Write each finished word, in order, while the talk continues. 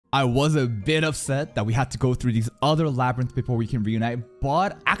I was a bit upset that we had to go through these other labyrinths before we can reunite,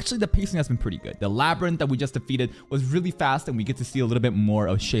 but actually the pacing has been pretty good. The labyrinth that we just defeated was really fast, and we get to see a little bit more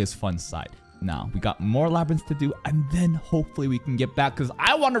of Shay's fun side. Now, we got more labyrinths to do, and then hopefully we can get back, because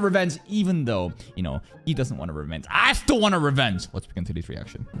I want a revenge, even though, you know, he doesn't want a revenge. I still want a revenge. Let's begin today's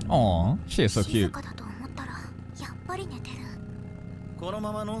reaction. Aw, Shay is so cute.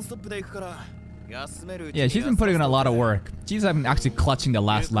 Yeah, she's been putting in a lot of work. She's been actually clutching the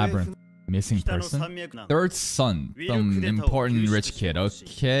last labyrinth. Missing person? Third son. Some important rich kid.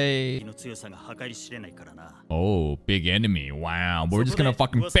 Okay. Oh, big enemy. Wow. We're just gonna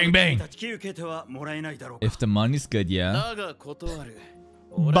fucking bang bang. If the money's good, yeah.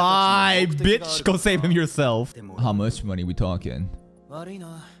 Bye, bitch. Go save him yourself. How much money we talking?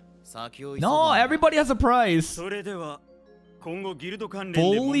 No, everybody has a price.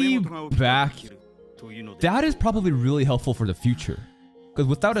 Fully back. That is probably really helpful for the future. Because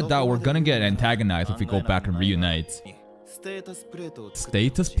without a doubt, we're gonna get antagonized if we go back and reunite. Status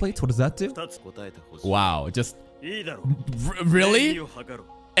plates? What does that do? Wow, just... really?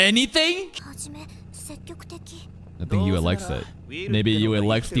 Anything? I think Yue likes it. Maybe Yue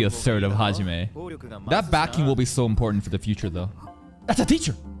likes the assertive Hajime. That backing will be so important for the future though. That's a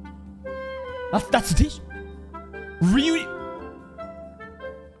teacher! That's a teacher! Wait!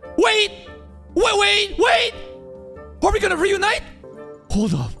 Wait! Are we gonna reunite?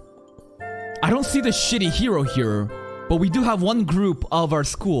 Hold up. I don't see the shitty hero here, but we do have one group of our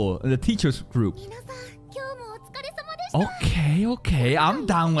school, the teachers group. Okay, I'm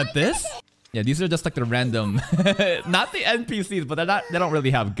down with this. Yeah, these are just like the random, not the NPCs, but they don't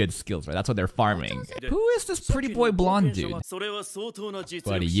really have good skills, right? That's what they're farming. Who is this pretty boy blonde dude?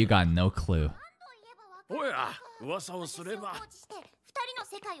 Buddy, you got no clue.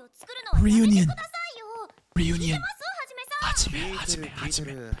 Reunion.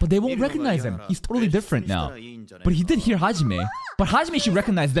 Hajime. But they won't recognize him. He's totally different now. But he did hear Hajime. But Hajime should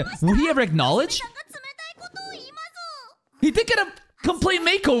recognize them. Would he ever acknowledge? He did get a complete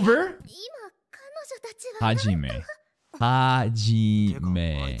makeover. Hajime.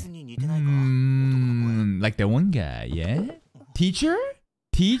 Like the one guy, yeah? Teacher?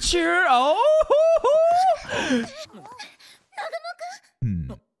 Oh!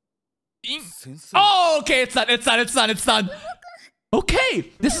 Oh, okay, it's done.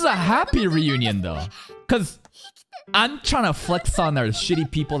 Okay, this is a happy reunion though. Because I'm trying to flex on our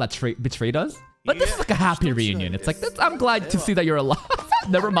shitty people that betrayed us. But this is like a happy reunion. It's like, I'm glad to see that you're alive.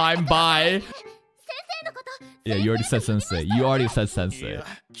 Never mind, bye. Yeah, you already said sensei.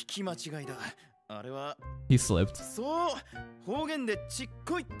 He slipped.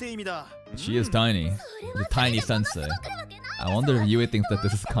 She is tiny. The tiny sensei. I wonder if Yue thinks that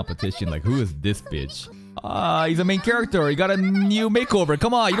this is competition. Like, who is this bitch? He's a main character. He got a new makeover.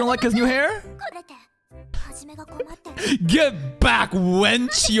 Come on, you don't like his new hair? Get back,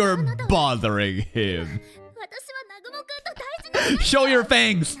 wench! You're bothering him. Show your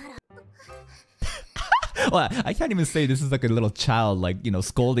fangs! Well, I can't even say this is like a little child, like, you know,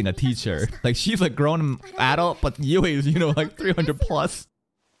 scolding a teacher. Like, she's a grown adult, but Yue is, you know, like 300 plus.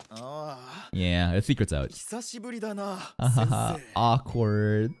 Yeah, the secret's out.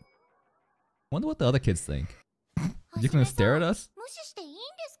 Awkward. Wonder what the other kids think. Is he gonna stare at us?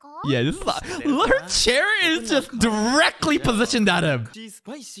 Yeah, this is her chair is just directly positioned at him.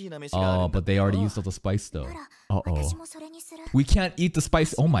 Oh, but they already used all the spice though. Uh-oh. We can't eat the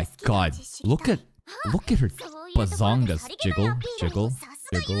spice. Oh my god. Look at her bazongas. Jiggle.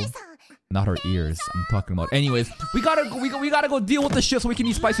 Not her ears. I'm talking about. Anyways, we gotta go deal with the shit so we can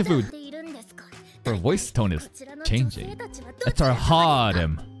eat spicy food. Her voice tone is changing. That's our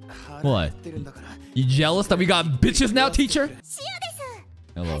harem. What? You jealous that we got bitches now, teacher?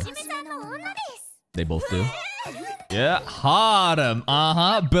 Hello. They both do. Yeah, harem.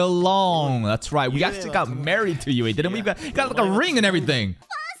 Belong. That's right. We actually got married to you, didn't we? Got like a ring and everything.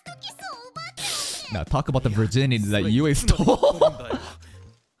 Now talk about the virginity that Yue stole.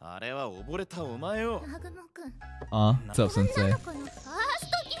 What's up, sensei?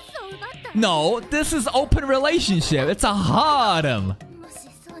 No, this is open relationship. It's a harem.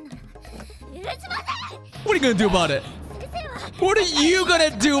 What are you gonna do about it? What are you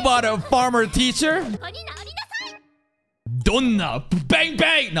gonna do about it, farmer teacher? Donna! Bang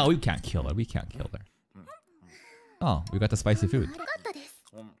bang! No, we can't kill her. Oh, we got the spicy food.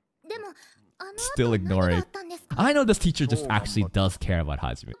 Still ignore it. I know this teacher just actually does care about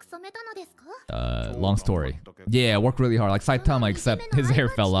Hajime. Long story. Yeah, worked really hard. Like Saitama, except his hair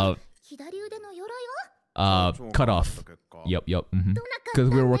fell out. Cut off. Yep. Because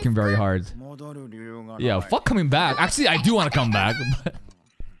we were working very hard. Yeah, fuck coming back. Actually, I do want to come back.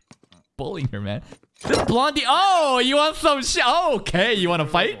 controlling her, man. This blondie. Oh, you want some shit? Oh, okay. You want to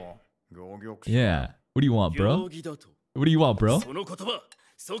fight? Yeah. What do you want, bro? What do you want, bro?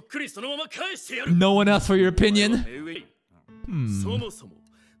 No one asked for your opinion.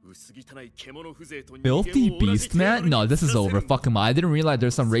 Filthy beast, man? No, this is over. Fuck him. I didn't realize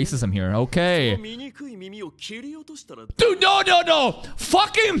there's some racism here. Okay. Dude, no.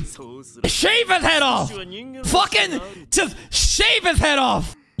 Fucking shave his head off. Fucking just shave his head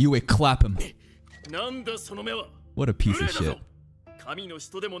off. You would clap him. What a piece of shit.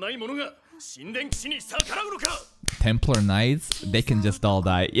 Templar Knights, they can just all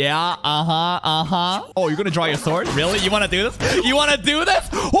die. Yeah, Oh, you're gonna draw your sword? Really? You wanna do this? You wanna do this?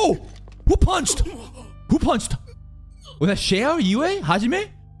 Oh! Who punched? Who punched? Was that Sheo? Yue? Hajime?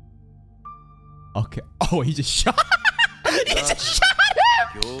 Okay. Oh, he just shot. He just shot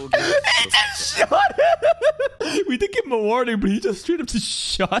him! He just shot him! We did give him a warning, but he just straight up just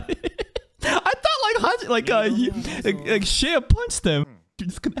shot him. I thought like Sheo punched him. You're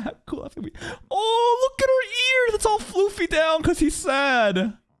just gonna have cool after me. Oh, look at her ears! It's all floofy down because he's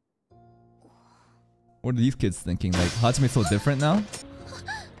sad. What are these kids thinking? Like, Hajime's so different now?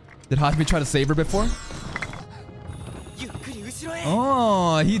 Did Hajime try to save her before?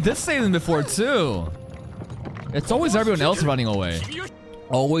 Oh, he did save them before too. It's always everyone else running away.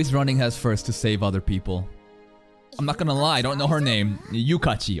 Always running head first to save other people. I'm not gonna lie, I don't know her name.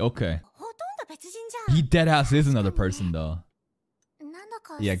 Yukachi, okay. He deadass is another person though.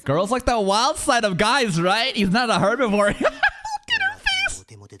 Yeah, girls like the wild side of guys, right? He's not a herbivore. Look at her face.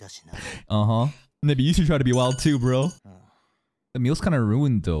 Maybe you should try to be wild too, bro. The meal's kind of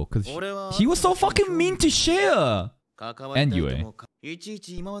ruined though, because he was so fucking mean to Shea. And Yue.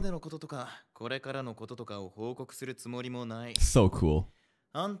 So cool.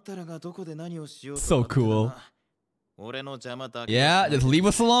 So cool. Yeah, just leave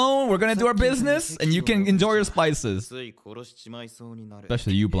us alone. We're gonna do our business, and you can enjoy your spices.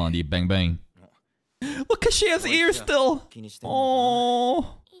 Especially you, Blondie. Bang, bang. Look at Shea's ear still.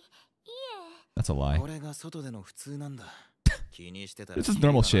 Oh. That's a lie. This is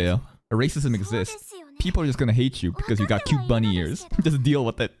normal, Shea. Racism exists. People are just gonna hate you because you got cute bunny ears. Just deal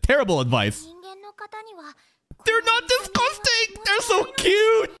with it. Terrible advice. They're not disgusting. They're so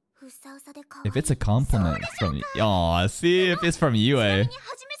cute. If it's a compliment from you. Aw, see if it's from you, eh?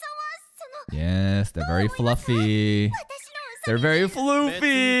 Yes, they're very fluffy. They're very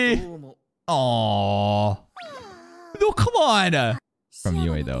floofy. Aww. No, come on. From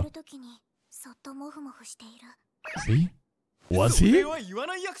Yue, though. See? Was he?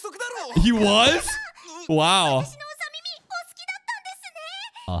 He was? Wow.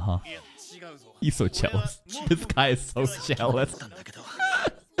 He's so jealous. This guy is so jealous.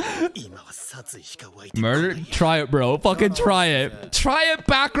 Murder? Try it, bro. Fucking try it. Try it,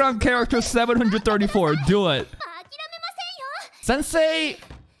 background character 734. Do it. Sensei,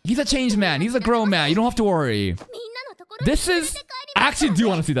 he's a changed man. He's a grown man. You don't have to worry. This is... I actually do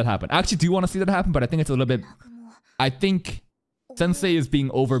want to see that happen. But I think it's a little bit... I think Sensei is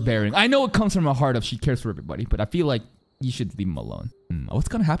being overbearing. I know it comes from a heart of she cares for everybody, but I feel like you should leave him alone. What's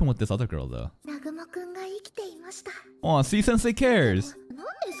gonna happen with this other girl, though? Oh, see, Sensei cares.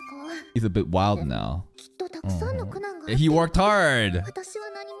 He's a bit wild now. He worked hard.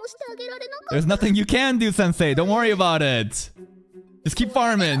 There's nothing you can do, Sensei. Don't worry about it. Just keep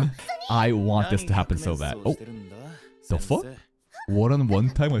farming. I want this to happen so bad. Oh. The fuck? One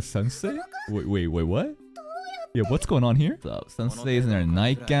time with Sensei? Wait, what? Yeah, what's going on here? So, Sensei is in her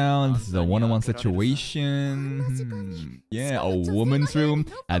nightgown. This is a one-on-one situation. Yeah, a woman's room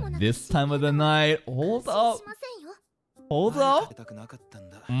at this time of the night. Hold up. Hold up.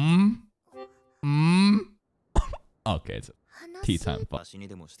 Okay, it's tea time.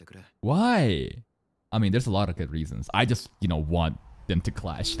 Why? I mean, there's a lot of good reasons. I just, want them to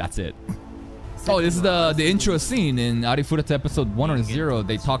clash. That's it. Oh, this is the intro scene in Arifureta episode 1 or 0.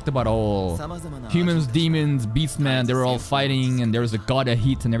 They talked about all humans, demons, beastman. They were all fighting, and there was a god of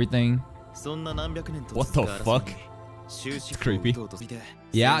heat and everything. What the fuck? It's creepy.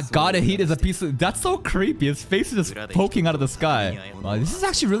 Yeah, god of heat is a piece of... That's so creepy. His face is just poking out of the sky. This is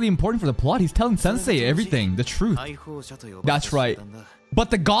actually really important for the plot. He's telling Sensei everything, the truth. That's right.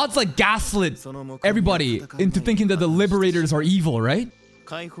 But the gods like gaslit everybody into thinking that the liberators are evil, right?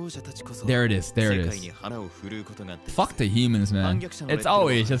 There it is. Fuck the humans, man. It's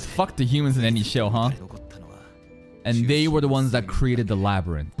always just fuck the humans in any show, huh? And they were the ones that created the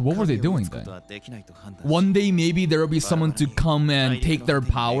labyrinth. What were they doing then? One day maybe there will be someone to come and take their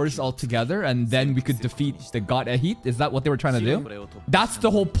powers altogether, and then we could defeat the god Ehit? Is that what they were trying to do? That's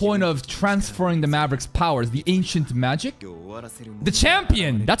the whole point of transferring the Maverick's powers, the ancient magic. The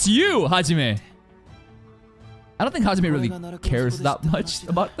champion! That's you, Hajime! I don't think Hajime really cares that much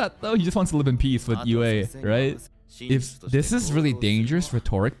about that though. He just wants to live in peace with UA, right? If this is really dangerous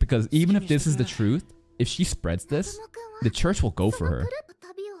rhetoric, because even if this is the truth, if she spreads this, the church will go for her.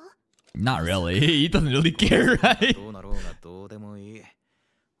 Not really. He doesn't really care, right?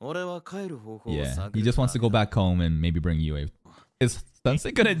 Yeah, he just wants to go back home and maybe bring UA. Is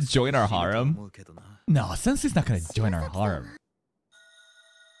Sensei gonna join our harem? No, Sensei's not gonna join our harem.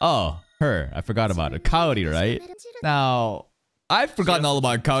 Oh, her. I forgot about it. Kaori, right? Now, I've forgotten all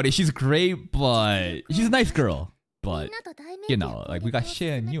about Kaori. She's great, but she's a nice girl. But, you know, like we got Shea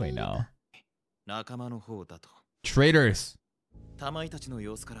and Yue now. Traitors.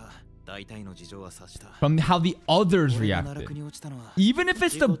 From how the others reacted. Even if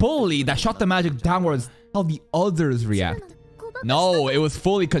it's the bully that shot the magic downwards, how the others react. No, it was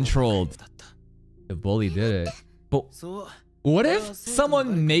fully controlled. The bully did it. But what if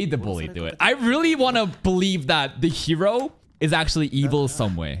someone made the bully do it? I really want to believe that the hero is actually evil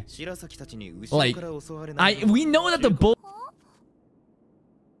some way. Like, we know that the bully...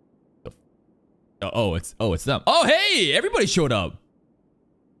 Oh, it's them. Oh, hey! Everybody showed up.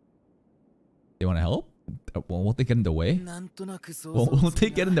 They want to help? Won't they get in the way? Won't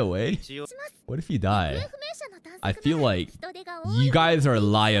they get in the way? What if you die? I feel like you guys are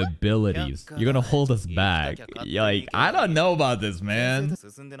liabilities. You're gonna hold us back. Like, I don't know about this, man.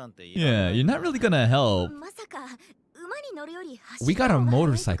 Yeah, you're not really gonna help. We got a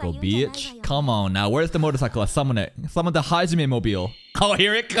motorcycle, bitch. Come on now. Where's the motorcycle? Summon it. Summon the Hajime mobile. Oh,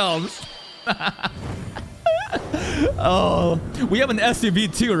 here it comes. Oh, we have an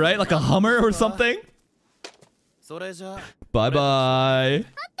SUV too, right? Like a Hummer or something? Bye-bye.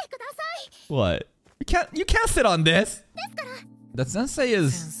 What? You can't sit on this. The Sensei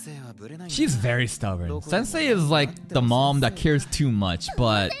is... She's very stubborn. Sensei is like the mom that cares too much,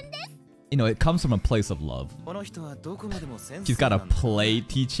 but... You know, it comes from a place of love. She's got a play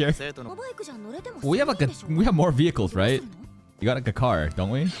teacher. We have more vehicles, right? You got like a car, don't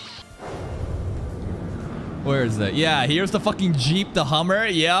we? Where is it? Yeah, here's the fucking Jeep, the Hummer.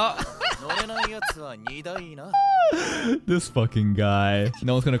 Yeah. This fucking guy.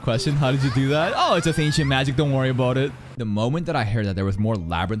 No one's gonna question, how did you do that? Oh, it's just ancient magic, don't worry about it. The moment that I heard that there was more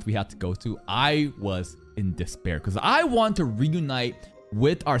labyrinth we had to go to, I was in despair. Because I want to reunite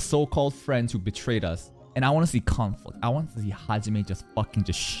with our so-called friends who betrayed us. And I want to see conflict. I want to see Hajime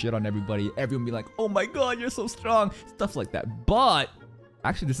just shit on everybody. Everyone be like, oh my god, you're so strong. Stuff like that. But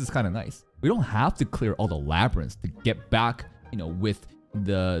actually, this is kind of nice. We don't have to clear all the labyrinths to get back, you know, with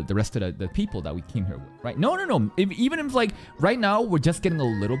the rest of the people that we came here with, right? No. Even if like right now we're just getting a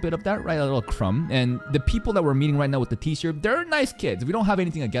little bit of that, right? A little crumb. And the people that we're meeting right now with the t-shirt, they're nice kids. We don't have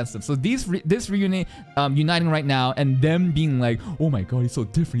anything against them. So this reunion, uniting right now, and them being like, oh my god, he's so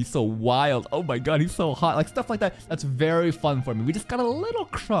different, he's so wild, oh my god, he's so hot, like stuff like that. That's very fun for me. We just got a little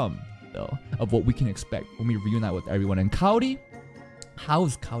crumb though of what we can expect when we reunite with everyone. And Kaori, how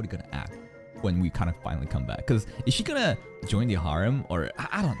is Kaori gonna act when we kind of finally come back? Because is she gonna join the harem, or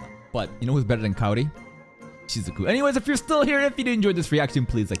I don't know. But you know who's better than Kaori? Shizuku. Anyways, if you're still here, if you did enjoy this reaction,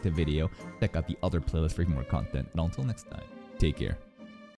 please like the video. Check out the other playlist for more content. And until next time, take care.